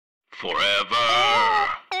Forever.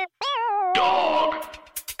 Dog.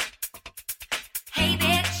 Hey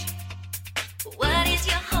bitch, what is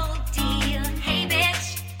your whole deal? Hey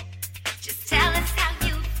bitch, just tell us how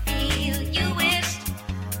you feel. You wished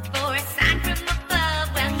for a sign from above.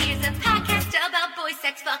 Well, here's a podcast about boy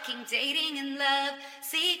sex, fucking, dating, and love.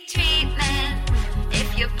 Seek treatment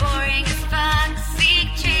if you're boring as fuck. Seek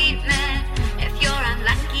treatment if you're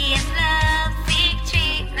unlucky in love. Seek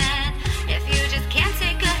treatment if you just can't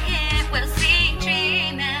take a hint. Well, seek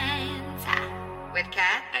treatment with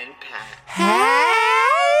Kat and Pat.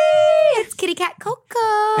 Hey, it's Kitty Cat Coco.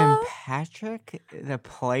 And Patrick, the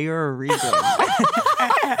player Regan.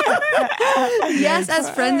 Yes, as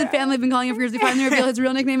friends and family have been calling him for years. We finally reveal his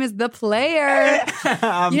real nickname is the Player.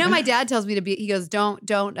 You know, my dad tells me to be. He goes, "Don't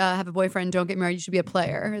have a boyfriend. Don't get married. You should be a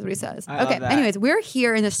player." Is what he says. I Okay. love that. Anyways, we're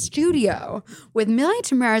here in the studio with Millie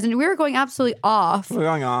Tamarez, and we were going absolutely off We're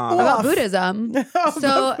going on. about Buddhism.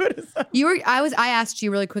 So Buddhism. I asked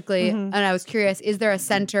you really quickly, and I was curious: is there a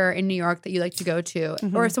center in New York that you like to go to,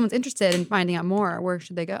 or if someone's interested in finding out more, where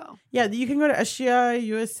should they go? Yeah, you can go to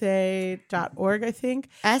shiausa.org, I think.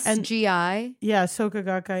 SGI Yeah, Soka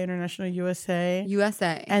Gakkai International USA.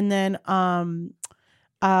 USA. And then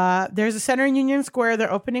there's a center in Union Square.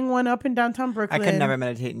 They're opening one up in downtown I Brooklyn. could never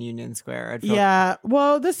meditate in Union Square. I'd feel Yeah,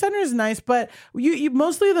 well, the center is nice, but you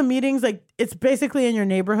mostly the meetings, like, it's basically in your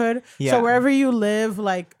neighborhood. Yeah. So wherever you live,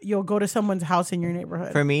 like, you'll go to someone's house in your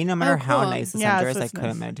neighborhood. For me, no matter Oh, how cool. nice the Yeah, center is, so I it's couldn't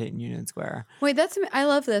nice. meditate in Union Square. Wait, I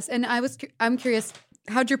love this, and I'm curious.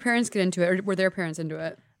 How'd your parents get into it, or were their parents into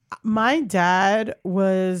it? My dad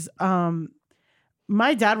was always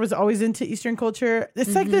into Eastern culture.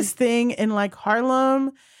 It's like this thing in like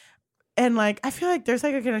Harlem, and like I feel like there's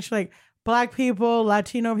like a connection, like Black people,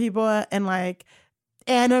 Latino people, and like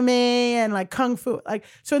anime and like kung fu. Like,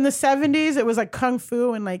 so in the 70s it was like kung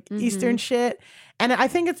fu and like Eastern shit, and I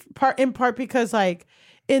think it's in part because like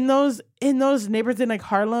in those neighborhoods in like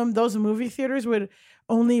Harlem, those movie theaters would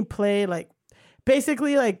only play like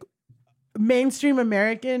basically like mainstream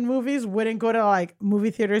American movies wouldn't go to like movie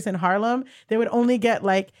theaters in Harlem. They would only get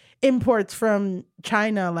like imports from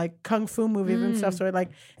China, like kung fu movies and stuff. So it like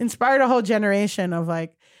inspired a whole generation of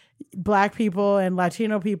like Black people and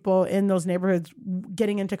Latino people in those neighborhoods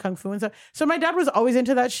getting into kung fu and stuff. So my dad was always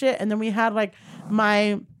into that shit. And then we had like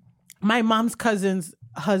my mom's cousin's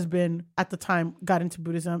husband at the time got into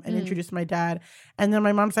Buddhism and introduced my dad. And then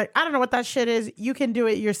my mom's like, I don't know what that shit is. You can do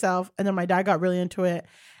it yourself. And then my dad got really into it.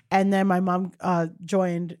 And then my mom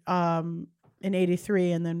joined in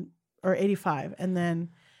 83 and then, or 85. And then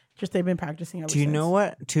just they've been practicing ever Do you since. know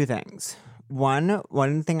what? Two things. One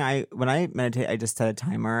thing when I meditate, I just set a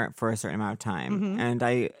timer for a certain amount of time. And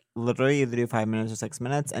I literally either do 5 minutes or 6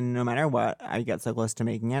 minutes. And no matter what, I get so close to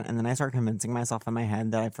making it. And then I start convincing myself in my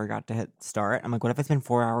head that I forgot to hit start. I'm like, what if it's been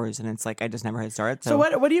 4 hours? And it's like, I just never hit start. So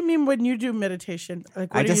what do you mean when you do meditation?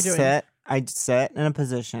 Like, what I are just you doing? I sit in a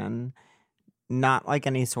position, not like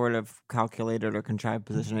any sort of calculated or contrived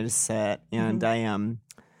position. I just sit and I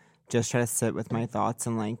just try to sit with my thoughts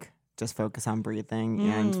and like just focus on breathing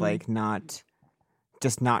and like try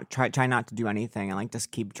not to do anything and like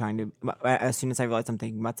just keep trying to. As soon as I realize I'm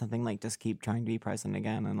thinking about something, like just keep trying to be present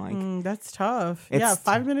again and like That's tough. It's- Yeah,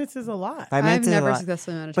 5 minutes is a lot. 5 I've minutes is a never lot.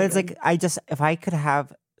 successfully meditated. But it's like if I could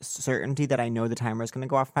have certainty that I know the timer is going to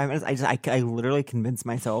go off 5 minutes, I literally convince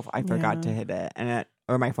myself I forgot to hit it and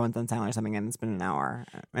or my phone's on silent or something and it's been an hour.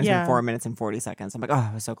 And it's been 4 minutes and 40 seconds. I'm like, oh,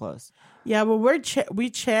 I was so close. Yeah, well, we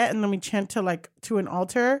chant and then we chant to an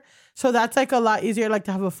altar. So that's like a lot easier, like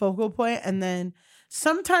to have a focal point. And then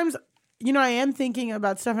sometimes, you know, I am thinking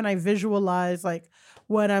about stuff and I visualize like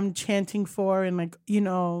what I'm chanting for and like, you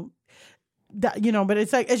know, that, you know, but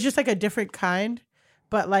it's just like a different kind.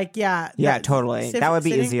 But like, yeah. Totally. That would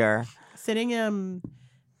be easier. Sitting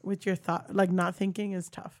with your thought, like not thinking is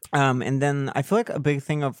tough. And then I feel like a big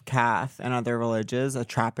thing of Cath and other religions, a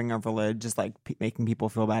trapping of religion, is like making people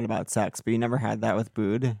feel bad about sex. But you never had that with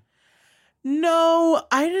Bood? No,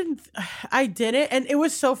 I didn't. I didn't. And it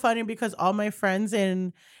was so funny because all my friends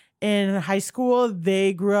in high school,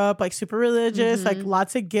 they grew up like super religious, like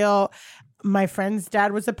lots of guilt. My friend's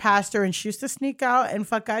dad was a pastor and she used to sneak out and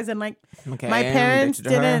fuck guys. And like Okay, my I'm parents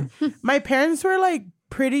addicted to her. didn't. My parents were like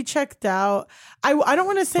pretty checked out. I don't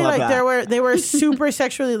want to say Love like that. they were super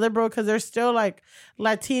sexually liberal because they're still like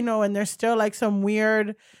Latino and there's still like some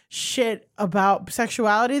weird shit about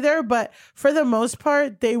sexuality there. But for the most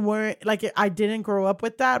part, they weren't like, I didn't grow up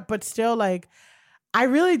with that, but still like, I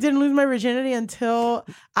really didn't lose my virginity until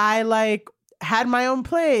I like had my own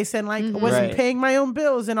place and like wasn't Right. paying my own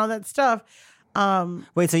bills and all that stuff.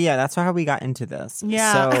 Wait, so yeah, that's how we got into this.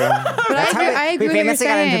 Yeah. So that's how I agree we with what you're famously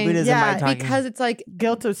got into saying. Buddhism Yeah, by talking. Because it's like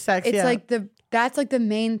Guilt of sex. it's yeah. like that's like the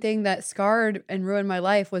main thing that scarred and ruined my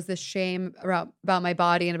life was this shame about my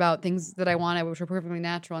body and about things that I wanted, which were perfectly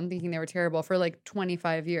natural, and thinking they were terrible for like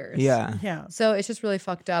 25 years. yeah. yeah. So it's just really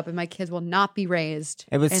fucked up, and my kids will not be raised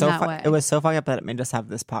It was in so that way. it was so fucked up that it made us have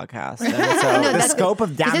this podcast. And so No, the that's- scope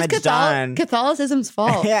of This is damage done. Catholicism's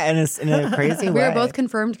fault. Yeah, and it's in a crazy way. We were both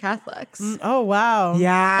confirmed Catholics. Oh wow.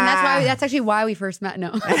 Yeah. And that's actually why we first met.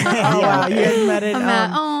 No. Oh wow. You guys met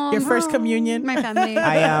in your first communion. My family.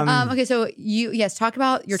 Okay, so talk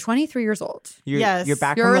about you're 23 years old. Yes. You're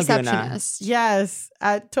back You're a from Laguna. receptionist. Yes,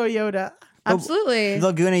 at Toyota. Absolutely.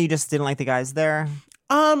 Laguna, you just didn't like the guys there?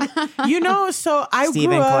 So I Steve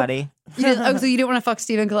grew and up. Coletti. So you didn't want to fuck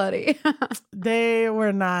Stephen Coletti. They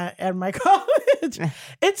were not at my college.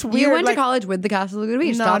 It's weird. You went like, to college with the Castle of Laguna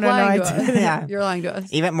Beach. No, Stop no, lying I to us. didn't. Yeah. You're lying to us.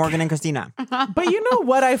 Even Morgan and Christina. But you know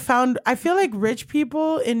what I found? I feel like rich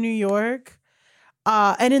people in New York,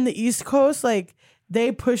 and in the East Coast, like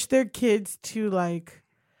they push their kids to like,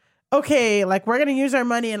 okay, like we're gonna use our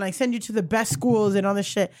money and like send you to the best schools and all this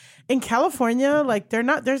shit. In California, like they're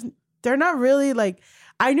not really like.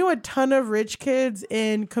 I knew a ton of rich kids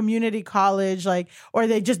in community college, like, or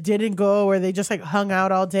they just didn't go, or they just like hung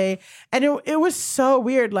out all day, and it was so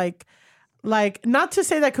weird, like not to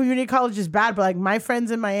say that community college is bad, but like my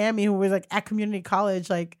friends in Miami who was like at community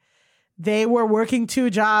college, like they were working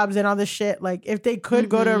 2 jobs and all this shit. Like if they could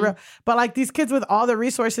go to, but like these kids with all the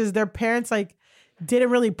resources, their parents like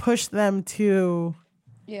didn't really push them to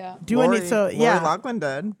do anything. So yeah, Lori Loughlin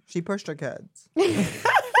did. She pushed her kids.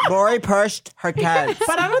 Lori pushed her kids.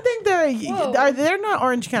 but I don't think they're not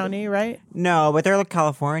Orange County, right? No, but they're like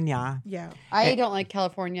California. Yeah. I don't like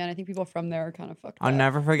California, and I think people from there are kind of fucked I'll up.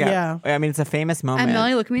 never forget. Yeah. I mean, it's a famous moment. And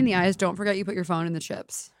Melanie, look me in the eyes. Don't forget you put your phone in the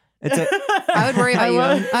chips. It's I would worry about you.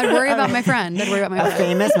 I'd worry about my friend. I'd worry about my a friend.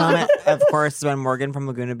 famous moment, of course, is when Morgan from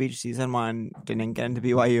Laguna Beach season 1 didn't get into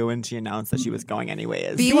BYU and she announced that she was going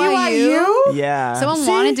anyways. BYU? Yeah. Someone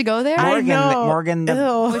wanted to go there? I know. Morgan the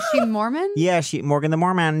Ew. Was she Mormon? yeah, Morgan the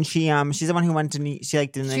Mormon. She's the one who went to she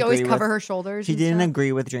like didn't She agree always with, cover her shoulders. She and didn't stuff?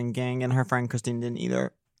 agree with drinking, and her friend Christine didn't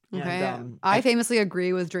either. Okay. And, I famously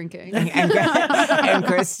agree with drinking. and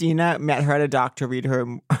Christina met her at a dock to read her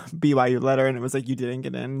BYU letter, and it was like, you didn't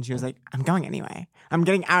get in. And she was like, I'm going anyway. I'm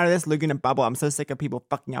getting out of this Laguna bubble. I'm so sick of people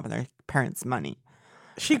fucking up on their parents' money.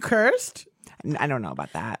 She cursed? I don't know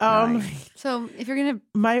about that. So if you're gonna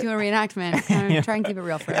My- do a reenactment, try and keep it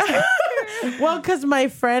real for us. Well, because my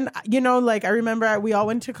friend, like I remember we all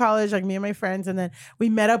went to college, like me and my friends, and then we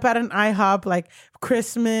met up at an IHOP, like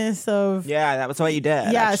Christmas of. Yeah, that was what you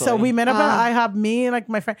did. Yeah, so we met up at IHOP, me and like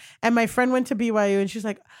my friend went to BYU, and she's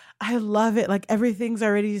like, I love it. Like everything's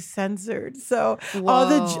already censored. So all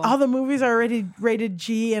the movies are already rated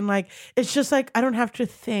G, and like it's just like I don't have to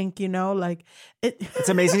think, like it. It's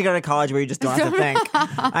amazing to go to college where you just don't have to think.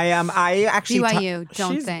 I actually BYU,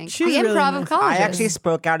 don't She's- think. she's The really improv nice. of college. I actually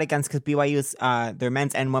spoke out against because BYU's their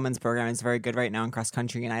men's and women's program is very good right now in cross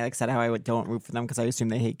country, and I like said how I don't root for them because I assume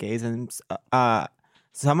they hate gays, and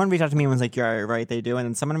someone reached out to me and was like, "You're right, they do," and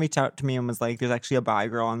then someone reached out to me and was like, "There's actually a bi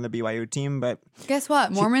girl on the BYU team, but Guess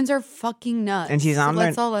what? Mormons are fucking nuts. and she's on so their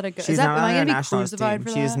let's all let it go. she's Is that, not am on I their gonna be nationals crucified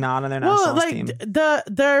team. for She's that? not on their Well, nationals like team.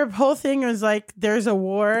 their whole thing is like there's a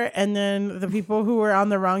war, and then the people who were on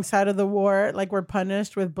the wrong side of the war like were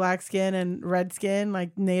punished with black skin and red skin,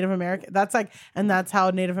 like Native American. That's how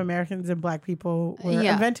Native Americans and black people were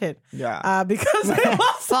invented. Yeah. Because they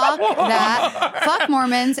lost Fuck the war. that. Fuck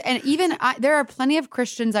Mormons. And even there are plenty of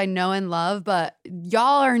Christians I know and love, but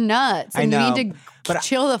y'all are nuts. And I know, you need to but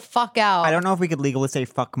chill the fuck out. I don't know if we could legally say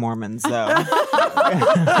fuck Mormons though.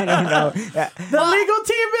 I don't know. Yeah. The legal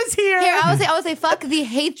team is here. Here, I would say fuck the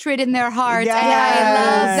hatred in their hearts. And I Yes.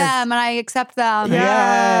 love them and I accept them.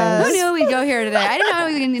 Yes. Who knew we'd go here today? I didn't know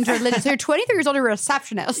we were getting into religion. So you're 23 years old, you're a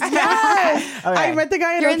receptionist. Yes. Okay. I met the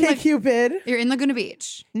guy You're in in OK the- Cupid. You're in Laguna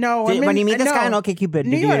Beach. No, When you meet this guy on no. OkCupid,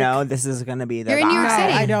 New did you York. know this is going to be the You're in New York No,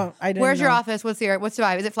 City. I don't. I didn't Where's your know. office? What's the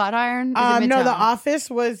vibe? Is it Flatiron? Is it No, the Midtown? office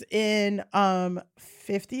was in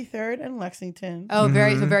 53rd and Lexington. Oh,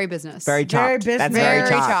 very business. Very chopped. Very business. That's very, Very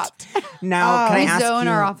chopped. Now, can I We ask zone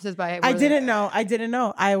you? our offices by. I didn't know.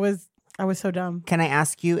 I was so dumb. Can I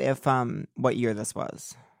ask you if what year this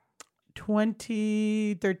was?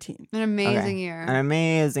 2013. An amazing Okay. year. An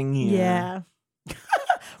amazing year. Yeah.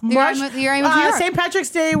 The year I moved to New York. St. Patrick's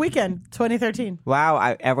Day weekend, 2013.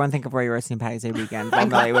 Wow, everyone think of where you were at St. Patrick's Day weekend. While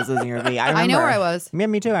Melly was losing her V. I remember. I know where I was. Yeah,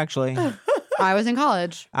 me too, actually. I was in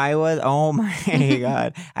college. I was, oh my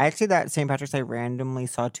God. I actually, that St. Patrick's Day, randomly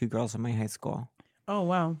saw 2 girls from my high school. Oh,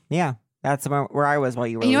 wow. Yeah. That's where I was while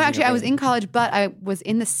you were. And, you know, losing actually, your I was weight. in college, but I was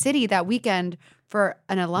in the city that weekend for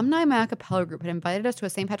an alumni my a cappella group had invited us to a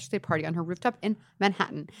St. Patrick's Day party on her rooftop in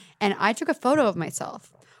Manhattan. And I took a photo of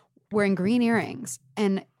myself wearing green earrings.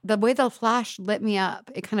 And the way the flash lit me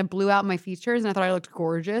up, it kind of blew out my features, and I thought I looked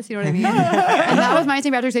gorgeous. You know what I mean? And that was my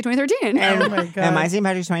St. Patrick's Day 2013. Oh my god! And my St.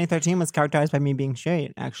 Patrick's 2013 was characterized by me being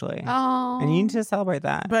straight, actually. Oh. And you need to celebrate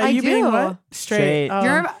that. But I you being do. what? Straight. Straight.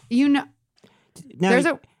 Oh. You know, No, there's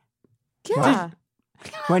a, yeah.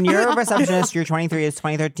 when you're a receptionist, you're 23. It's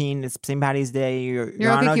 2013. It's St. Patty's Day. You're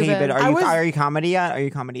on OkCupid. OkCupid. I was- Are you comedy yet? Are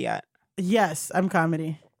you comedy yet? Yes, I'm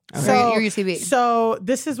comedy. Okay. So You're UCB. So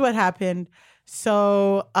this is what happened.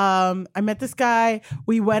 So I met this guy.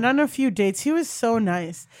 We went on a few dates. He was so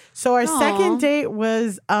nice. So our Aw. second date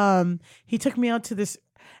was he took me out to this,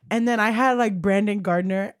 and then I had like Brandon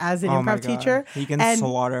Gardner as an Oh my improv God. teacher. He can and-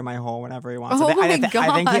 slaughter my hole whenever he wants. Oh I, my I think he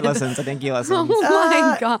God. listens. I think he listens. Oh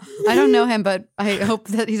my God. I don't know him, but I hope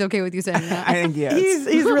that he's okay with you saying that. I think he is.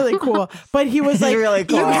 He's really cool. But he was He's like, really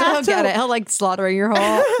cool. you He'll have get it. to. He'll like slaughtering your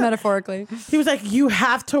whole metaphorically. He was like, you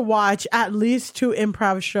have to watch at least 2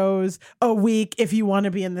 improv shows a week if you want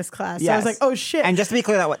to be in this class. So I was like, oh shit. And just to be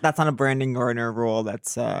clear, that's not a Brandon Gardner rule.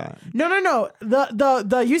 That's No.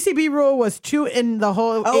 The UCB rule was 2 in the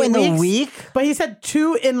whole 8 in the weeks. week. But he said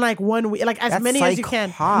 2 in like 1 week, like as That's many as you can.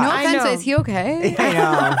 hot. No I offense, know. is he okay? I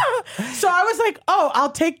know. So I was like, oh,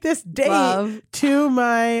 I'll take this date Love. to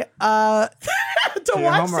my to your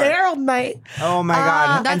watch homework. Herald night. Oh my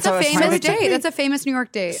God. That's And so a it's famous 2013. date. That's a famous New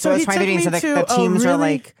York date. So it's he took 2013. me So the to a teams are really-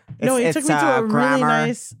 like, No, he it's took me to a really grammar.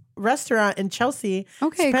 nice restaurant in Chelsea.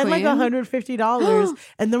 Okay, Spent like queen. $150.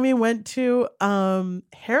 And then we went to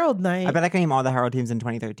Herald night. I bet I can name all the Herald teams in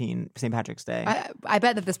 2013, St. Patrick's Day. I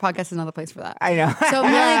bet that this podcast is another place for that. I know. So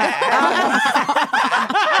like,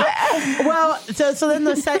 Well, so then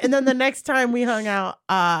and then the next time we hung out,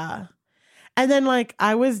 and then like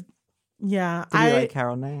I was, yeah, Did you like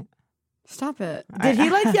Herald Night? stop it. did he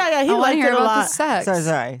like? Yeah, he I want liked to hear it a about lot. the sex.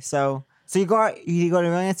 Sorry. So you go to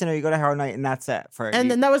Brilliance or you go to Herald Night and that's it for And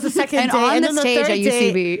then that was the second And day. on and the then the stage third at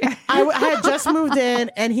date, UCB. I had just moved in,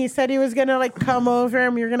 and he said he was gonna like come over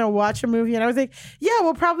and we were gonna watch a movie, and I was like, yeah,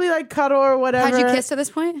 we'll probably like cuddle or whatever. How'd you kiss to this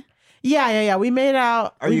point? Yeah. We made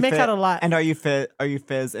out. We make out a lot. And are you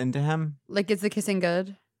fizz into him? Like, is the kissing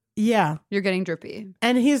good? Yeah, You're getting drippy.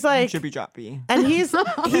 and he's like, Should be droppy. and he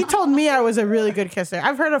told me I was a really good kisser.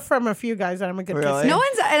 I've heard it from a few guys that I'm a good Really? kisser. No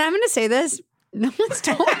one's, and I'm going to say this. No one's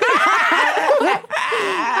told me.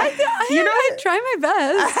 I try my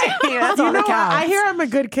best. You know what? I hear I'm a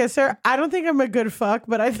good kisser. I don't think I'm a good fuck,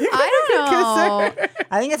 but I think I'm I a good don't know. kisser.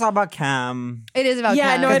 I think it's all about chem. It is about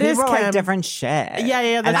Yeah, chem. no, it is People like chem. different shit.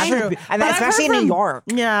 Yeah, that's and true. And But I've especially in heard New from- York.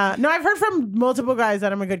 Yeah, no, I've heard from multiple guys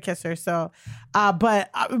that I'm a good kisser. So, but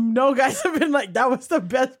no guys have been like, that was the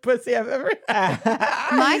best pussy I've ever had.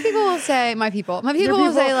 My people will say, my people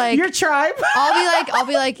will say like, your tribe. I'll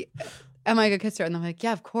be like, am I a good kisser? And I'm like,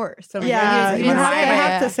 yeah, of course. So I'm like, Yeah, you you just-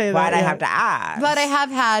 have to say that. Why'd I yeah. have to ask? But I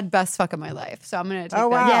have had best fuck of my life, so I'm gonna take Oh,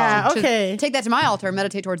 that. wow. Yeah, to- okay. Take that to my altar and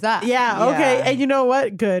meditate towards that. Yeah, okay. Yeah. And you know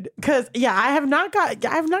what? Good. Because I have not got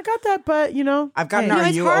that, but you know. I've gotten hey. are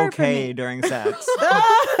it's you hard for okay me. during sex?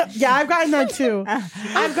 Yeah, I've gotten that too.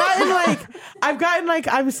 I've gotten like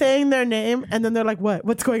I'm saying their name and then they're like, what?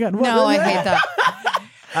 What's going on? What? No, I hate that.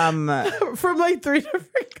 From like 3 different.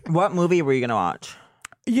 What movie were you gonna watch?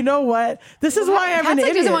 You know what? This is why I'm Pat's an like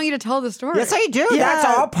idiot. doesn't want you to tell the story. Yes, I do. Yeah. That's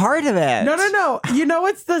all part of it. No. You know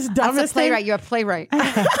what's the That's dumbest a playwright. thing? You're a playwright.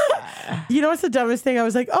 You know what's the dumbest thing? I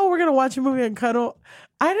was like, oh, we're gonna watch a movie and cuddle.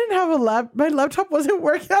 I didn't have a my laptop wasn't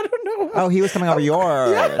working. I don't know. Oh, he was coming over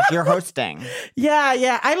yours. You're hosting.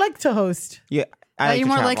 Yeah. I like to host. Yeah. I like You're to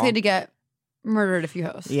more travel. likely to get murdered if you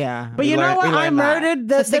host. Yeah. But we you know learned- what? we I learned that. murdered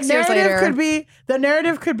So the 6 years narrative later- the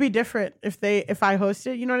narrative could be different if I host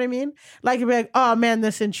it. You know what I mean? Like it'd be like, oh man,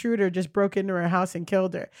 this intruder just broke into her house and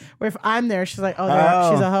killed her. Where if I'm there, she's like,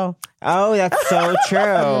 oh, she's a hoe. Oh, that's so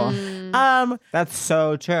true. That's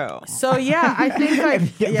so true. So yeah, I think like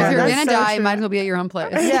If yeah, If you're that's gonna so die, you true. might as well be at your own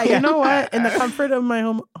place. Yeah, you know what? In the comfort of my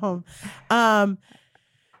home.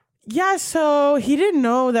 Yeah, so he didn't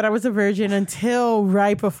know that I was a virgin until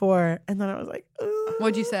right before. And then I was like, ugh.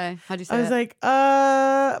 What'd you say? How'd you say I was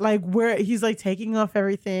it? like where he's like taking off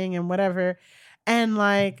everything and whatever. And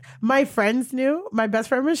like my friends knew, my best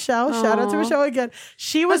friend Michelle, shout out to Aw. Michelle again.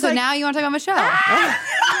 She Oh, was so like, now you want to talk about Michelle?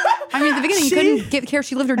 I mean, at the beginning, you couldn't care if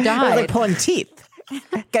she lived or It was died. like pulling teeth.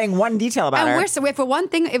 Getting one detail about And her. we're so if for one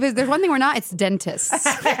thing, there's one thing we're not, it's dentists.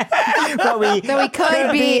 But we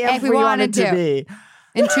could be if we wanted to. be.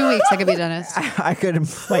 In 2 weeks, I could be a dentist. I could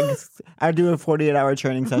I'd do a 48-hour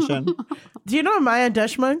training session. do you know Maya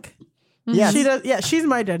Deshmunk? Yes. She does. Yeah, she's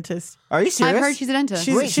my dentist. Are you serious? I've heard she's a dentist.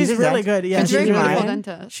 She's a really dent- good. Yeah, Can she's she a do very mine? beautiful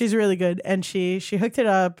dentist. She's really good, and she hooked it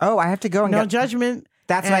up. Oh, I have to go and No get. judgment.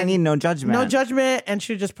 That's what I and need. No judgment. No judgment, and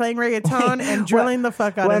she was just playing reggaeton and drilling the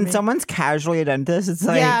fuck out of When me. someone's casually a dentist, it's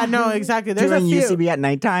like Yeah, no, exactly. There's doing a few. UCB at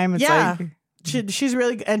nighttime. It's Yeah. like She's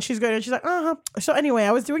really good, and she's good, and she's like, So anyway,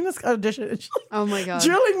 I was doing this audition, and she's like, Oh my god.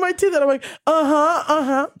 drilling my teeth, and I'm like,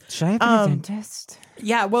 should I be a dentist?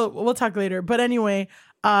 Yeah, we'll talk later. But anyway,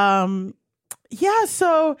 yeah.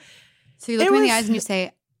 So So you look It me in the was- eyes and you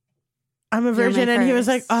say, I'm a You're my virgin, and he was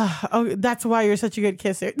like, first. oh, that's why you're such a good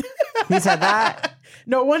kisser. He said that.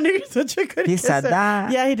 No wonder you're such a good He kisser. said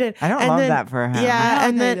that? Yeah, he did. I don't And love then- that for him. Yeah, I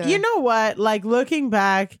and don't then either. you know what? Like looking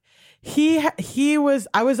back, I was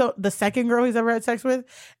the second girl he's ever had sex with,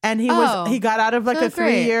 and he got out of like so a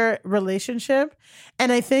great. 3-year relationship,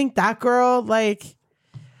 and I think that girl like.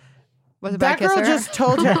 was it That girl just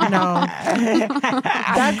told her no.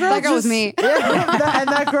 That girl That girl was just- me. and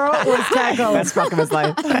that girl was Taco. Best fuck of his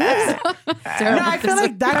life. No, I feel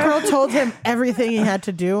like that girl told him everything he had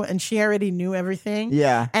to do, and she already knew everything.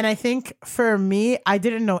 Yeah. And I think for me, I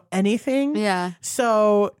didn't know anything. Yeah.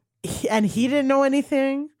 So, he didn't know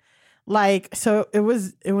anything. Like, so it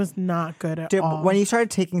was not good at all. When you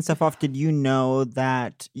started taking stuff off, did you know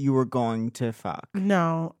that you were going to fuck?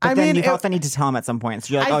 No, But I then mean, you felt the need to tell him at some point.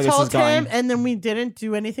 So you're like, I oh, this is told going. him, and then we didn't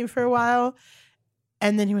do anything for a while.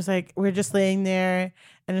 And then he was like, we're just laying there,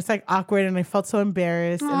 and it's like awkward, and I felt so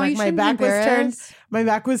embarrassed. And Aw, like you my shouldn't be back was turned. embarrassed. My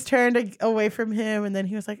back was turned away from him, and then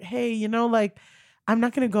he was like, hey, like, I'm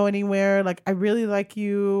not gonna go anywhere. Like, I really like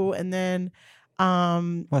you. And then Well,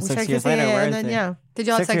 we 6 started years kissing, later, where and is then it? yeah. Did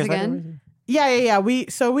y'all have 6 sex years later, again? Yeah.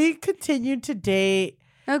 We continued to date,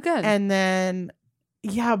 Oh, good. and then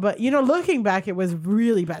but looking back, it was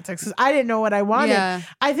really bad sex because I didn't know what I wanted. Yeah.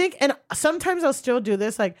 I think, and sometimes I'll still do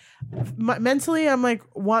this. Like mentally, I'm like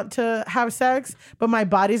want to have sex, but my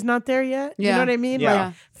body's not there yet. You Yeah. know what I mean? Yeah.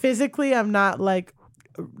 Like physically, I'm not like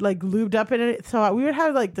lubed up in it. So we would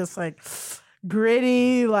have like this like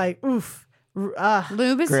gritty like oof.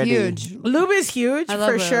 Lube is Gritty. huge. Lube is huge I love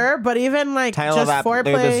for lube. sure, but even like Title just of that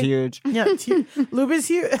foreplay. Lube is huge. Yeah, lube is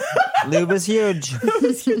huge. Lube is huge. Lube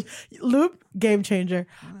is huge. Lube, game changer.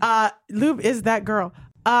 Lube is that girl.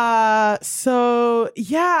 So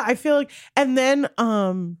yeah, I feel like, and then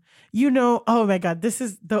oh my god, this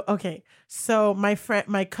is okay. So my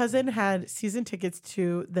cousin had season tickets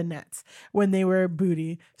to the Nets when they were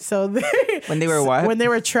booty. So When they were what? When they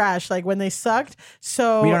were trash, like when they sucked.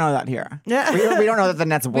 So We don't know that here. Yeah. We don't know that the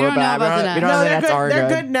Nets were don't know bad. about the We don't Nets. know No, the they're Nets good. are They're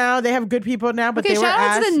good. good now. They have good people now, but Okay, they were shout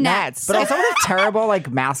out to ass. the Nets. Nets. But also the terrible like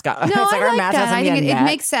mascot. No, it's like I our like mascot's that. I gonna think be a it net.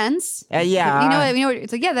 makes sense. Yeah. You know,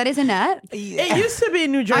 it's like, yeah, that is a net. It used to be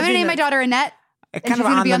New Jersey. I'm gonna name my Nets. daughter Annette. Kind she's of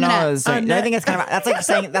gonna on be the on the net. nose. On I net. think it's kind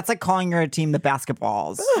of that's like calling your team the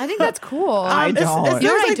basketballs. I think that's cool. I it's- don't. it's- You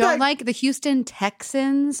know what I There's don't that- like? The Houston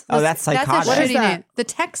Texans. Oh, that's That's psychotic. a What is shitty that? name. The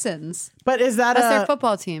Texans. But is that That's their a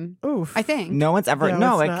football team. oof? I think. No one's ever. No,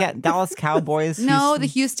 No, it's it not. can't. Dallas Cowboys. No, the Houston-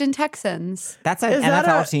 Houston Texans. that's an Is that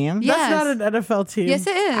NFL a- team. Yeah. That's not an NFL team. Yes,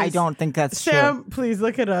 it is. I don't think that's true. Sam, please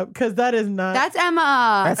look it up because that is not. That's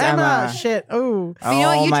Emma. That's Emma. Emma. Shit. Oh. But you know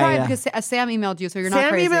what? Oh You my tried God. because Sam emailed you, so you're not Sam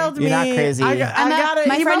crazy. emailed me. You're not crazy. I Emma, got an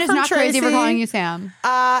my email friend is from not crazy for Tracy. calling you Sam.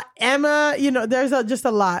 Emma, there's just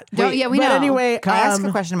a lot. Don't- yeah, we but know. anyway, Can I ask a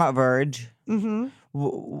question about Verge? Mm-hmm.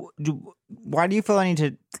 Why do you feel I need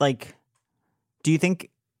to like? Do you think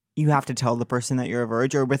you have to tell the person that you're a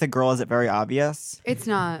Verge, or with a girl, is it very obvious? It's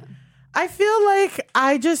not. I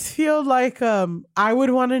just feel like I would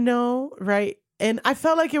want to know, right? And I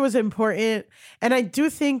felt like it was important. And I do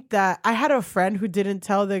think that I had a friend who didn't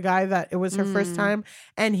tell the guy that it was her first time,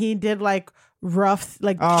 and he did like rough,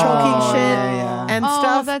 like choking shit yeah. and Oh,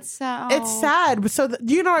 stuff. that's sad. It's sad. So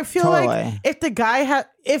I feel like Totally. if the guy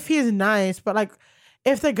if he's nice, but like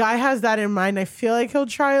if the guy has that in mind, I feel like he'll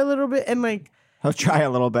try a little bit and like He'll try a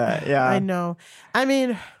little bit. Yeah. I know. I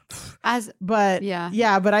mean, but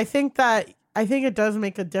Yeah. but I think it does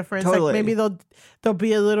make a difference. Totally. Like maybe they'll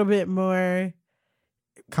be a little bit more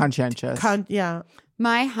Conscientious. yeah.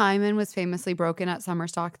 My hymen was famously broken at Summer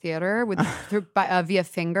Stock Theater via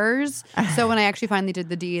fingers. So when I actually finally did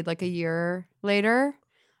the deed, like a year later,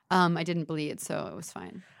 I didn't bleed, so it was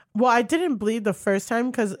fine. Well, I didn't bleed the first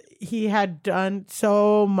time because he had done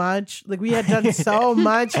so much. Like we had done so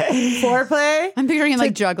much foreplay. I'm picturing him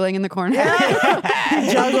like juggling in the corner.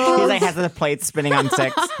 He Juggled. like has the plate spinning on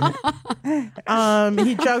 6.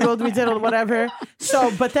 He juggled. We did whatever.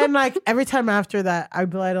 So, but then like every time after that, I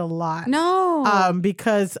bled a lot. No,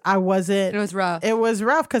 Because I wasn't. it was rough. It was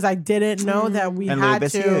rough because I didn't know that we And had Lube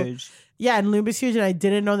is to. huge. Yeah, and Lube is huge, and I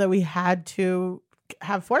didn't know that we had to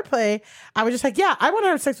have foreplay, I was just like, yeah, I want to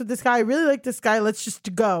have sex with this guy. I really like this guy. Let's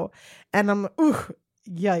just go. And I'm like, ooh,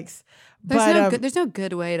 yikes. There's no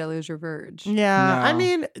good way to lose your verge. Yeah. No. I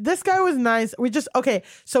mean, this guy was nice.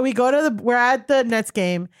 So we go to we're at the Nets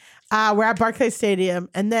game. We're at Barclays Stadium.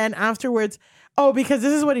 And then afterwards, because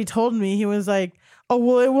this is what he told me. He was like, oh,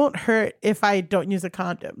 well, it won't hurt if I don't use a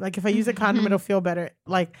condom. Like, if I use a condom, it'll feel better.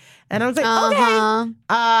 Like, and I was like,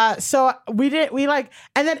 okay. So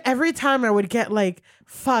and then every time I would get like,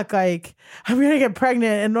 fuck, like, I'm going to get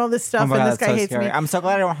pregnant and all this stuff. Oh my and God, this guy that's so hates scary. me. I'm so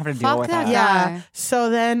glad I don't have to deal Fuck with that that. guy. Yeah. So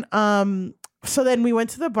then we went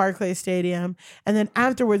to the Barclays Stadium. And then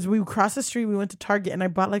afterwards, we crossed the street. We went to Target and I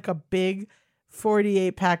bought like a big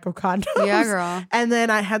 48 pack of condoms. Yeah, girl. And then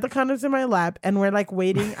I had the condoms in my lap and we're like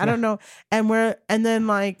waiting. I don't know. And then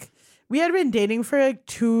like we had been dating for like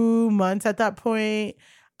 2 months at that point.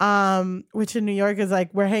 Which in New York is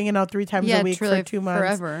like we're hanging out 3 times a week for 2 months.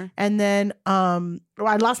 Forever. And then I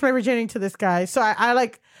lost my virginity to this guy. So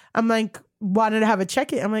I'm like wanted to have a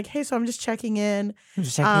check-in. I'm like, hey, so I'm just checking in. I'm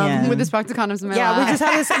just checking in. With this box of condoms in my Yeah, lap. we just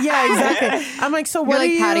had this. Yeah, exactly. I'm like, so You're what like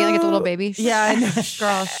are you? patting like it's a little baby. Yeah, I know.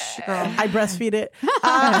 girl. I breastfeed it.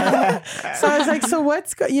 So I was like, so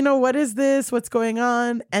what is this? What's going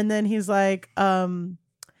on? And then he's like, I'm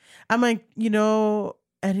like, and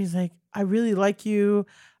he's like, I really like you.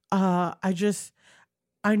 I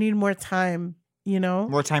need more time,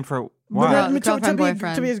 More time for Girl- what? girlfriend,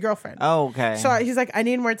 boyfriend. to be his girlfriend. Oh, okay. So he's like, I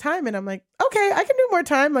need more time. And I'm like, okay, I can do more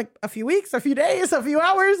time, like a few weeks, a few days, a few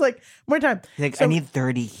hours, like more time. He's like, So- I need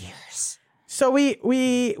 30 years. So we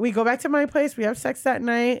go back to my place. We have sex that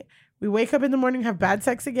night. We wake up in the morning, have bad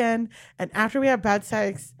sex again. And after we have bad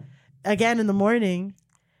sex again in the morning,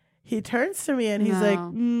 he turns to me and he's like,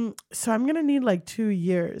 so I'm going to need like 2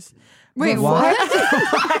 years. Wait, what?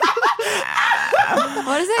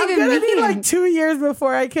 What does that I'm even gonna mean? need like 2 years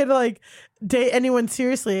before I could like date anyone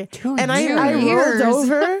seriously. 2 and years? I rolled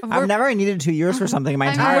over. I've never needed 2 years for something in my I,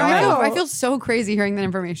 mean, entire I life. know. I feel so crazy hearing that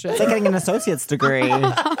information. It's like getting an associate's degree.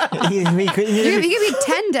 he You could be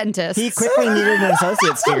 10 dentists. He quickly needed an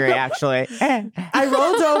associate's degree, actually. I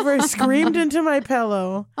rolled over, screamed into my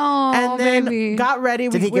pillow, Oh, and then baby. got ready.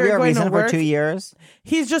 Did he we give were you a going reason to for work. 2 years?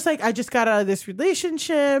 He's just like, I just got out of this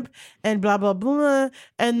relationship and blah, blah, blah.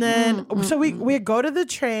 And then, so we go to the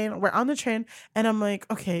train. We're on the train. And I'm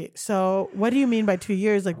like, okay, so what do you mean by 2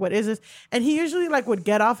 years? Like, what is this? And he usually like would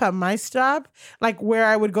get off at my stop, like where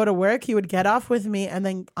I would go to work. He would get off with me and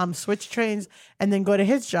then switch trains and then go to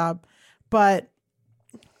his job. But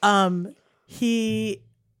so I'm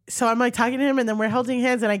like talking to him and then we're holding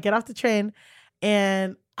hands and I get off the train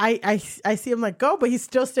and I see him like go, but he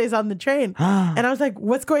still stays on the train. And I was like,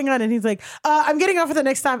 what's going on? And he's like, I'm getting off at the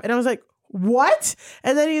next stop. And I was like, what?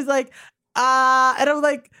 And then he's like, and I'm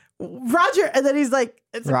like, Roger. And then he's like,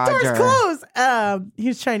 it's like, door's closed.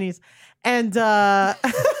 He's Chinese. And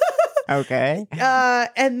Okay.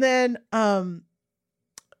 and then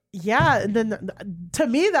yeah, and then to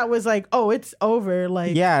me that was like, oh, it's over.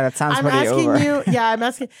 Like, Yeah, that sounds I'm pretty asking over. you. Yeah, I'm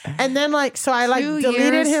asking. And then like, so I like 2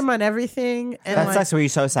 deleted years? him on everything. And That like, sucks. Were you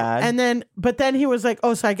so sad? and then, but then he was like,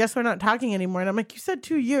 oh, so I guess we're not talking anymore. And I'm like, you said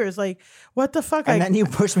 2 years. Like, what the fuck? And Like, then you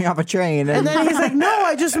pushed me off a train. and then he's like, no,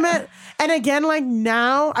 I just meant. And again, like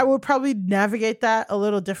now I would probably navigate that a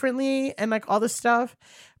little differently and like all this stuff.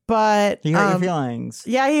 But he hurt your feelings.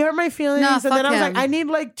 yeah, he hurt my feelings. Nah, and then fuck I was him. like, I need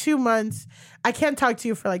like 2 months. I can't talk to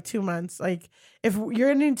you for like 2 months. Like, if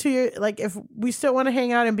you're into your, like, if we still want to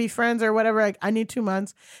hang out and be friends or whatever, like, I need 2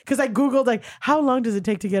 months. Because I Googled, like, how long does it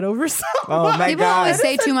take to get over someone? Oh my People God. always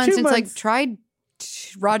say It's 2 months. 2 It's like, months. try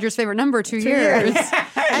Roger's favorite number, 2 2 years.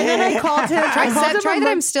 And then I called him. Try I called him that a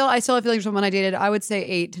month- I still feel like someone I dated, I would say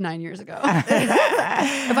 8 to 9 years ago.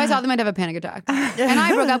 If I saw them, I'd have a panic attack. And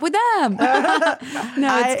I broke up with them.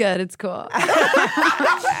 No, it's good. It's cool.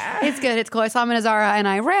 It's good. It's cool. I saw him in a Zara and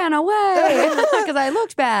I ran away because I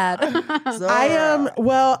looked bad.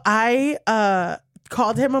 I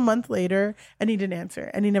called him a month later and he didn't answer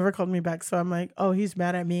and he never called me back. So I'm like, oh, he's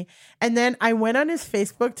mad at me. And then I went on his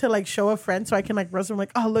Facebook to like show a friend so I can like roast him,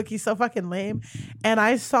 like, oh, look, he's so fucking lame. And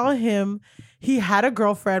I saw him. He had a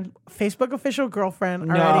girlfriend, Facebook official girlfriend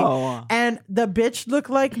already. No. And the bitch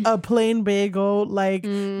looked like a plain bagel, like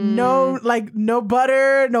no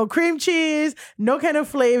butter, no cream cheese, no kind of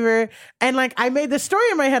flavor. And like I made the story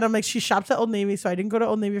in my head. I'm like, she shops at Old Navy, so I didn't go to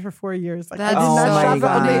Old Navy for 4 years. Like I That's did so not shop at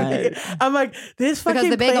Old funny. Navy. I'm like, this fucking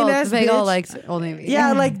Because the bagel plain ass bitch. likes Old Navy.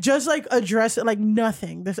 Yeah, like just like address it like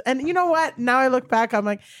nothing. This, and you know what? Now I look back, I'm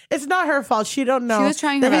like, it's not her fault. She don't know. She was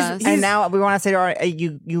trying her that best. And now we want to say to her,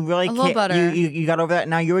 you really A little can't. butter. You got over that.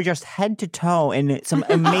 Now you were just head to toe in some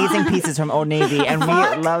amazing pieces from Old Navy, and we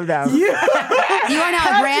love them. You are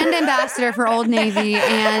now a brand ambassador for Old Navy,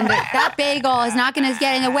 and that bagel is not going to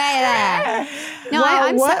get in the way of that. No, Wow,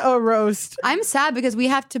 I'm what a roast. I'm sad because we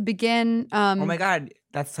have to begin. Oh my God,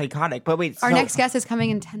 that's psychotic. But wait, Our so- next guest is coming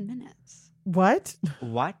in 10 minutes. What?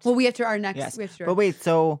 What? Well, we have to. Our next. Yes. We have to, But wait,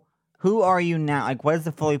 so who are you now? Like, what does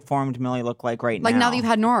the fully formed Millie look like right like now? now that you've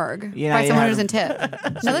had Norg, Yeah, by you someone who had- doesn't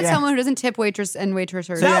tip. Now that Yeah. someone who doesn't tip waitress and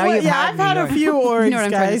waitressers. So now you've yeah, had I've had a New few orgs, You know what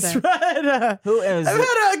I'm trying to guys. say. But, Who is? I've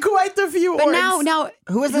had quite a few but orgs. now,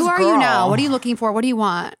 Who is this who are you now? girl? What are you looking for? What do you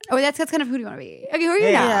want? Oh, that's kind of who do you want to be? Okay, who are you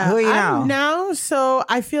Yeah. now? Yeah, Who are you I'm now? now, so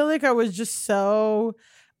I feel like I was just so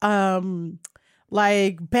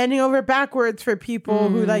like bending over backwards for people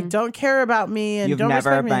who like don't care about me and You've don't never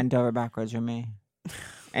respect me. bent over backwards for me,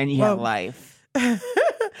 and you Well, have life.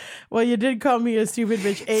 Well, you did call me a stupid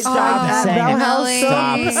bitch 8 Stop times at saying Bell it. House. Melly.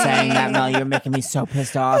 So Stop saying that, Mel. You're making me so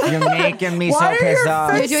pissed off. You're making me Why so are pissed your off.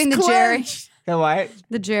 You're fists doing the Jerry. clenched? The what?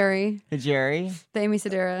 The Jerry, The Jerry? the Amy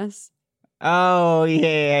Sedaris. Oh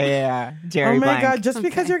yeah. Jerry Oh my Blank. god! Just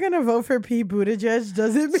because Okay. you're gonna vote for Pete Buttigieg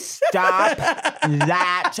doesn't mean Stop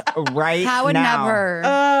that right How would now.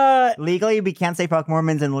 never. Legally, we can't say fuck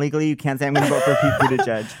Mormons, and legally, you can't say I'm going to vote for Pete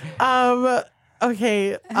Buttigieg.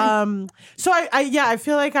 Okay. So I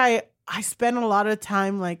feel like I spend a lot of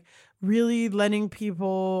time like really letting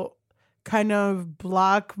people kind of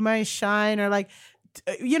block my shine or like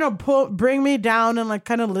bring me down and like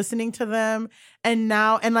kind of listening to them and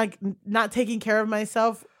like not taking care of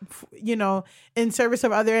myself in service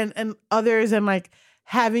of others and like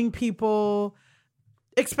having people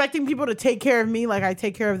expecting people to take care of me like I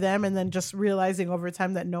take care of them and then just realizing over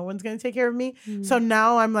time that no one's going to take care of me. So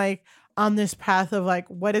now I'm like on this path of like,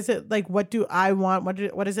 what is it like? What do I want? What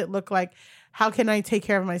does it look like? How can I take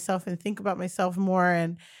care of myself and think about myself more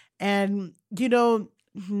and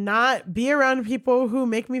not be around people who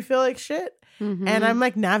make me feel like shit. Mhm. And I'm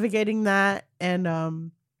like navigating that.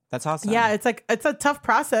 And That's awesome. yeah, it's like it's a tough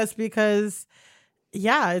process because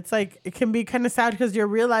it's like it can be kind of sad because you're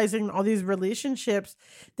realizing all these relationships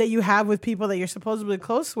that you have with people that you're supposedly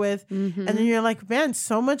close with. Mhm. And then you're like, man,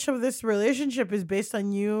 so much of this relationship is based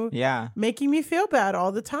on you Yeah. making me feel bad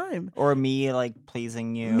all the time. Or me, like,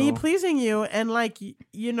 pleasing you. Me pleasing you. And like,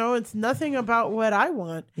 it's nothing about what I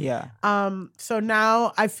want. Yeah. So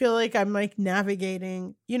now I feel like I'm like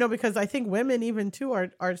navigating, because I think women even too are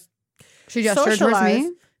She gestured towards socialized.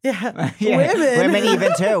 me. Yeah. Yeah. Women.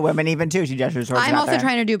 Women even too. She gestures towards I'm me out also there.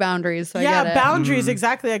 trying to do boundaries. So I Yeah, get it. boundaries,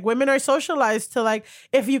 exactly. Like women are socialized to like,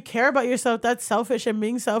 if you care about yourself, that's selfish, and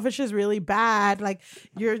being selfish is really bad. Like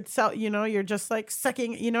you're you're just like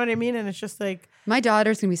sucking, you know what I mean? And it's just like, My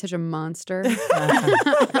daughter's gonna be such a monster.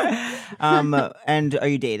 And are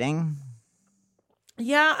you dating?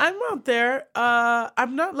 yeah, I'm out there.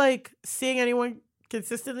 I'm not like seeing anyone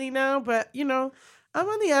consistently now, but I'm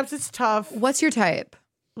on the apps. It's tough. What's your type?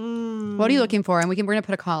 What are you looking for? And we're gonna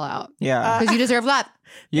put a call out Yeah. because you deserve love.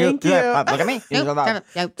 Thank you. Look at me. You deserve love.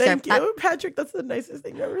 Thank you, Patrick. That's the nicest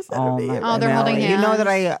thing you ever said to me. Oh, they're holding You know hands. that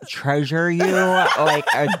I treasure you like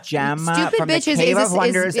a gem Stupid from bitches the Cave is of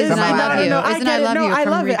Wonders. is from I love Aladdin. you. No, I Isn't get I it. love No, you? I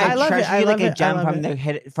from love it. Rita. I love treasure I you like love a it. gem I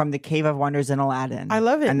love from the Cave of Wonders in Aladdin. I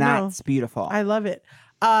love it. and No. that's beautiful. I love it.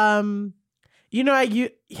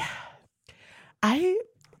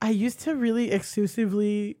 I used to really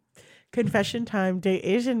exclusively confession time date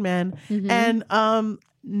Asian men, and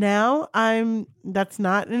now that's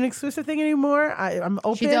not an exclusive thing anymore. I'm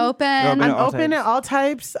open. She's open. Open. I'm all open types. at all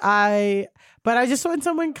types. But I just want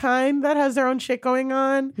someone kind that has their own shit going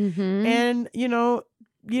on, Mhm. and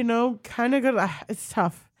kind of good. It's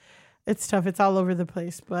tough. It's tough. It's all over the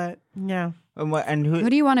place. But yeah, And Who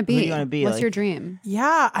do you want to be? Who do you want to be? What's like, your dream?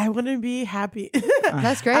 yeah. I want to be happy.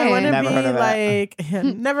 That's great. I want to Never be heard of it. like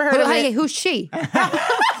never heard of Hey, it. who's she?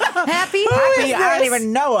 Happy? Happy, I don't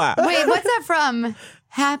even know her. Wait, what's that from?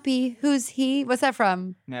 Happy? Who's he? What's that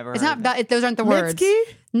from? Never. It's heard not. of it. Those aren't the words. Mitski?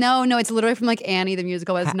 No, it's literally from like Annie the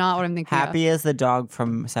musical. It's not what I'm thinking Happy is the dog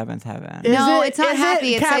from Seventh Heaven. No, it's not is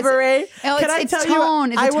happy. It's- cabaret. Oh, Can it's- I it's tell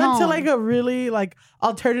tone. you? It's a I went to tone. like a really like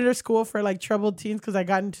alternative school for like troubled teens because I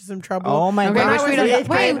got into some trouble. Oh my Okay, When I god! which was we in don't. eighth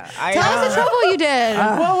grade. Wait, tell us the trouble you did.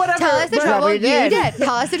 Well, whatever. Tell us the but- trouble we you did. did.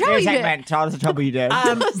 Tell us the trouble you did. segment. Tell us the trouble you did.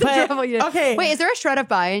 The but- trouble you did. okay. Wait, is there a shred of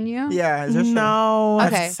bi in you? yeah. Is there No,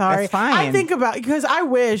 Okay. sorry. That's fine. I think about because I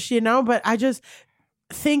wish, but I just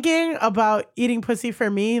thinking about eating pussy for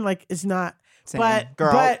me like is not. Same. But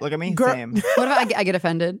Girl, but look at me. girl- Same. What if I get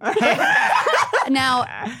offended? Now,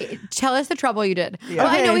 tell us the trouble you did. Well,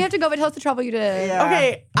 I know Okay. we have to go, but tell us the trouble you did. Yeah.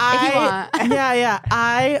 Okay, you want.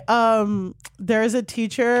 yeah. There's a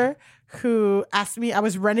teacher who asked me. I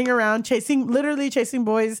was running around literally chasing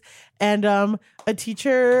boys, and a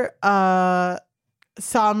teacher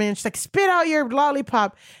saw me and she's like, spit out your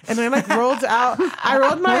lollipop. And I like rolled out. I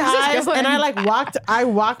rolled my eyes and I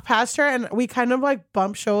walked past her and we kind of like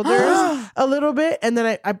bumped shoulders a little bit. And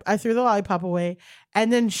then I threw the lollipop away.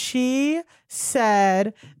 And then she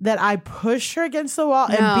said that I pushed her against the wall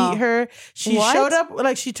and beat her. She showed up,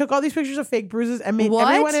 like she took all these pictures of fake bruises and made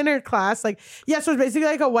everyone in her class like, so it was basically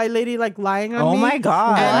like a white lady like lying on me. Oh my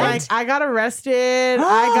God. And like I got arrested.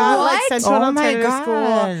 I got like sent to an alternative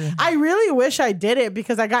school. I really wish I did it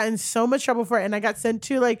because I got in so much trouble for it. And I got sent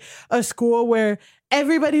to like a school where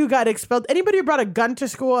everybody who got expelled, anybody who brought a gun to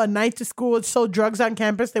school, a knife to school, sold drugs on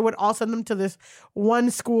campus, they would all send them to this one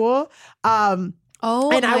school.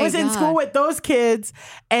 And I was in school with those kids.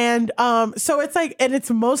 And so it's like, and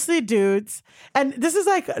it's mostly dudes. And this is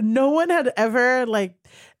like, no one had ever like,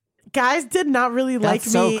 guys did not really like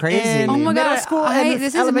me. So crazy. In Oh my middle God. school and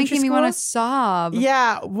This is making me want to sob.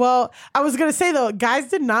 Yeah. Well, I was going to say though, guys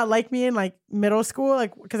did not like me in like middle school,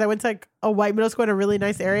 like, because I went to like a white middle school in a really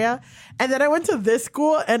nice area. And then I went to this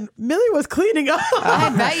school and Millie was cleaning up.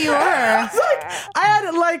 I bet you were. I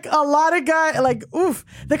had like a lot of guys, like, oof.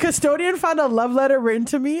 The custodian found a love letter written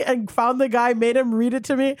to me and found the guy, made him read it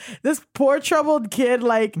to me. This poor troubled kid,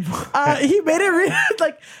 like, he made it read it,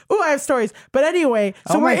 like, ooh, I have stories. But anyway,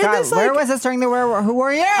 so we're in this, like, where was this during the war? Who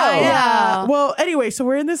were you? Yeah. Well, anyway, so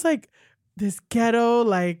we're in this, like, this ghetto,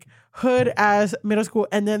 like, hood as middle school,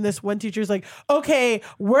 and then this one teacher's like, okay,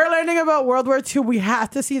 we're learning about World War II. We have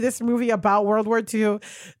to see this movie about World War II.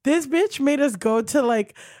 This bitch made us go to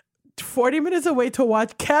like 40 minutes away to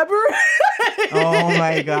watch Cabaret. Oh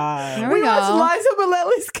my God. There we go. watched Liza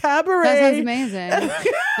Minnelli's Cabaret. That sounds amazing.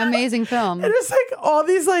 Amazing film. And it's like all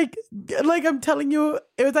these like I'm telling you,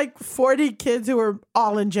 it was like 40 kids who were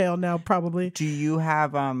all in jail now probably. Do you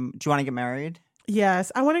have do you want to get married?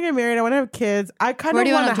 Yes, I want to get married. I want to have kids. I kind of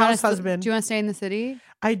want a house husband. Do you want to stay in the city?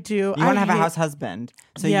 I do. You want to have a house husband.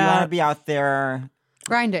 So you want to be out there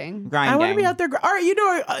grinding. I want to be out there. All right, you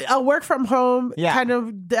know, a work from home kind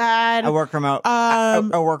of dad. A work remote. A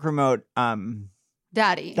work remote.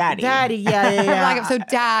 Daddy. Yeah. Like, so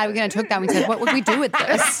dad, we kind of took that and we said, what would we do with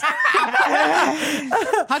this?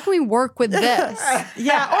 How can we work with this?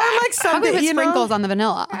 Yeah, or like How can we something, put sprinkles on the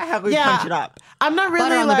vanilla? How can we punch it up? I'm not really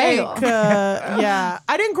Butter on the like, bagel.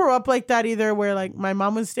 I didn't grow up like that either where like my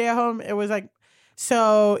mom would stay at home. It was like,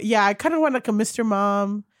 so yeah, I kind of want like a Mr.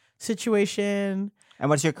 Mom situation. And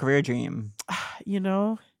what's your career dream? You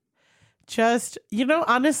know,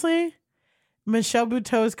 honestly, Michelle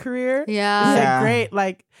Buteau's career is like great.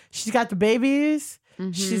 Like she's got the babies.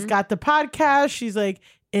 Mm-hmm. She's got the podcast. She's like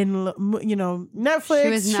in, Netflix. She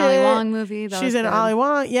was in Ali Wong movie. She's in Ali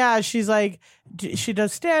Wong. Yeah, she's like, she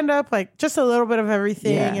does stand up, like just a little bit of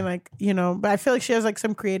everything, and like but I feel like she has like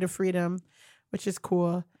some creative freedom, which is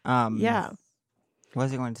cool. Yeah. What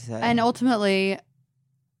was I going to say? And ultimately,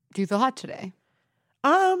 do you feel hot today?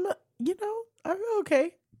 I feel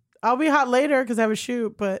okay. I'll be hot later because I have a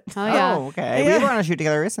shoot, but Oh yeah. Oh, okay. Yeah. We were on a shoot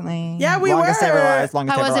together recently. Yeah, we longest were. Ever lives,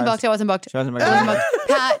 longest I ever wasn't lives. booked. I wasn't booked. She wasn't booked. I wasn't booked.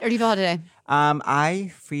 Pat, or do you feel hot today?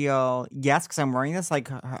 I feel yes because I'm wearing this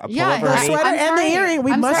like a Yeah, pullover the hoodie. sweater I'm and the sorry. earring.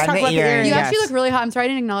 We I'm must sorry. talk And the about the earring, earring. You yes. actually look really hot. I'm sorry I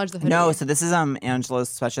didn't acknowledge the hoodie. No, so this is Angela's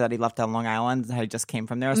sweatshirt that he left on Long Island. I just came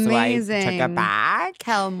from there, so Amazing. I took it back.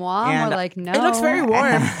 Quel moi. And We're like, no. It looks very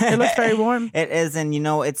warm. It looks very warm. It is, and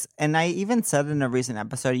it's, and I even said in a recent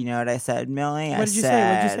episode, you know what I said, Millie? What did you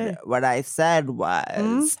say? What'd you say? What I said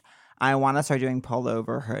was, I want to start doing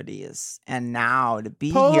pullover hoodies, and now to be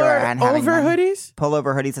here and having over them- hoodies.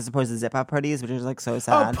 pullover hoodies as opposed to zip up hoodies, which is like so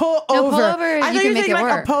sad. Pull No, over. pullover, I you thought can you make saying it like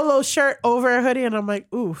work. a polo shirt over a hoodie, and I'm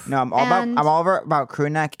like, oof. No, I'm all And- I'm all about crew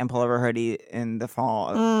neck and pullover hoodie in the fall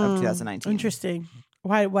of 2019. Interesting.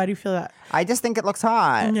 Why do you feel that? I just think it looks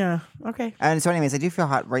hot. Yeah. Okay. And so, anyways, I do feel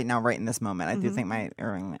hot right now, right in this moment. I do think my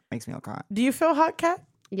earring makes me look hot. Do you feel hot, Kat?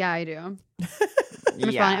 Yeah, I do.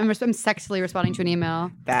 Yeah, I'm sexily responding to an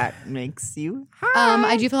email. that makes you hot.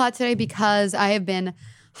 I do feel hot today because I have been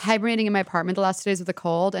hibernating in my apartment the last 2 days with a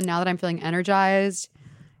cold, and now that I'm feeling energized,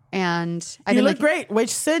 and I've You been look great.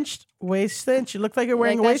 Waist cinched. You look like you're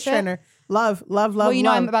wearing like a that waist shit? trainer. Love. Well, I'm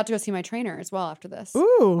love. about to go see my trainer as well after this.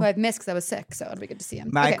 Ooh. Who I've missed because I was sick, so it'll be good to see him.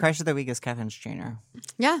 My Okay. crush of the week is Catherine's trainer.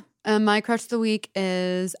 Yeah. My crush of the week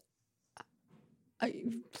is. I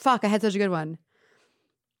had such a good one.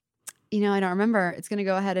 I don't remember. It's going to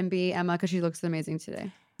go ahead and be Emma because she looks amazing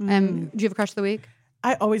today. Do you have a crush of the week?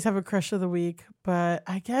 I always have a crush of the week, but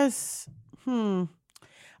I guess,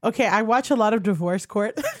 Okay, I watch a lot of Divorce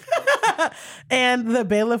Court. And the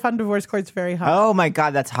bailiff on Divorce Court is very hot. Oh my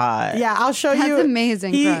god, that's hot. Yeah, I'll show you. That's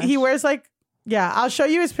amazing. He crush. wears like Yeah, I'll show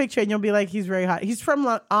you his picture and you'll be like, he's very hot. He's from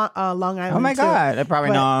Long Island. Oh my too. God, I probably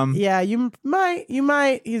But, know him. Yeah, you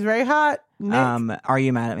might. He's very hot. Nick? Are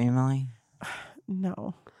you mad at me, Emily?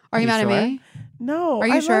 No. Are you mad sure? at me? No. Are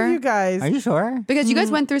you I sure? love you guys. Are you sure? Because you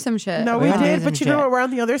guys went through some shit. No, We we went through did, some but you know shit. what? We're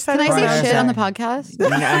on the other side Can of I the say shit on the No. podcast?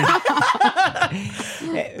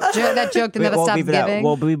 That joke that never We'll stopped beep it out. giving.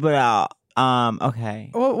 We'll beep it out.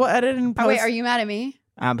 Okay. We'll edit and post. Oh, wait, are you mad at me?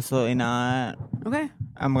 Absolutely not. Okay.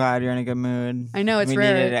 I'm glad you're in a good mood. I know, it's we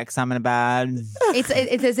rare. needed it because I'm in a bad. It's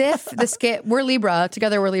as if the scale. We're Libra.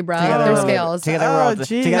 Together we're Libra. Together There's we're- scales. Together Oh, we're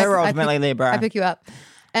geez. together we're I ultimately pick- Libra. I pick you up.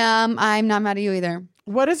 I'm not mad at you either.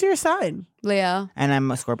 What is your sign? Leo. And I'm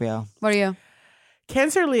a Scorpio. What are you?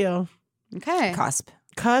 Cancer, Leo. Okay. Cusp.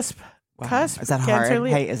 Cusp. Wow. Cusp. Is that Cancer, hard?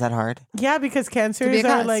 Leo. Hey, is that hard? Yeah, because To be a Cancers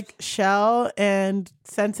are cusp. like shell and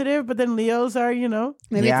sensitive, but then Leos are,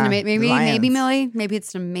 Maybe Yeah, it's maybe lions. Millie. Maybe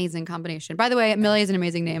it's an amazing combination. By the way, Millie is an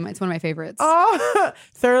amazing name. It's one of my favorites. oh,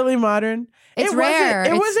 thoroughly modern. It's It rare. Wasn't,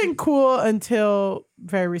 it It's- wasn't cool until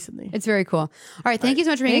very recently. It's very cool. All right, thank you so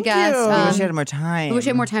much for being a Thank guest. you. We wish you had more time. We wish we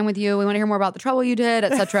had more time with you. We want to hear more about the trouble you did,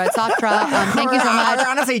 etc., etc. Thank you so Or much.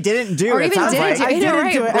 honestly, didn't do. Or it even sounds didn't like. do it. I didn't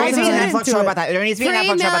Right. do it. There I needs to be a didn't Netflix do show it. about that. There needs to be a Free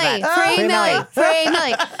Netflix show about Millie. that. Free Millie. Free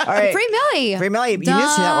Millie. right. Free Millie. Free Millie. You need to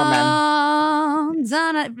see that one, man.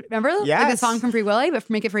 Remember? Like the Yes. song from Free Willy, but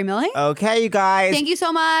make it Free Millie? Okay, you guys. Thank you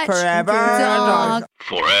so much. Forever Dog.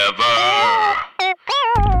 Forever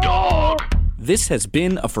Dog. This has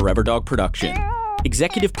been a Forever Dog production.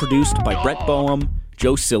 Executive produced by Brett Boehm,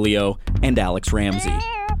 Joe Cilio, and Alex Ramsey.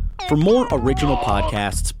 For more original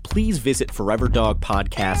podcasts, please visit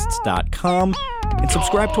foreverdogpodcasts.com and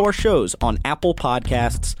subscribe to our shows on Apple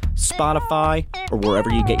Podcasts, Spotify, or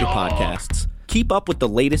wherever you get your podcasts. Keep up with the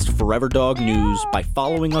latest Forever Dog news by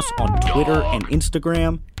following us on Twitter and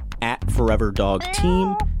Instagram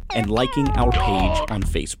 @ForeverDogTeam and liking our page on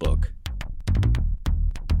Facebook.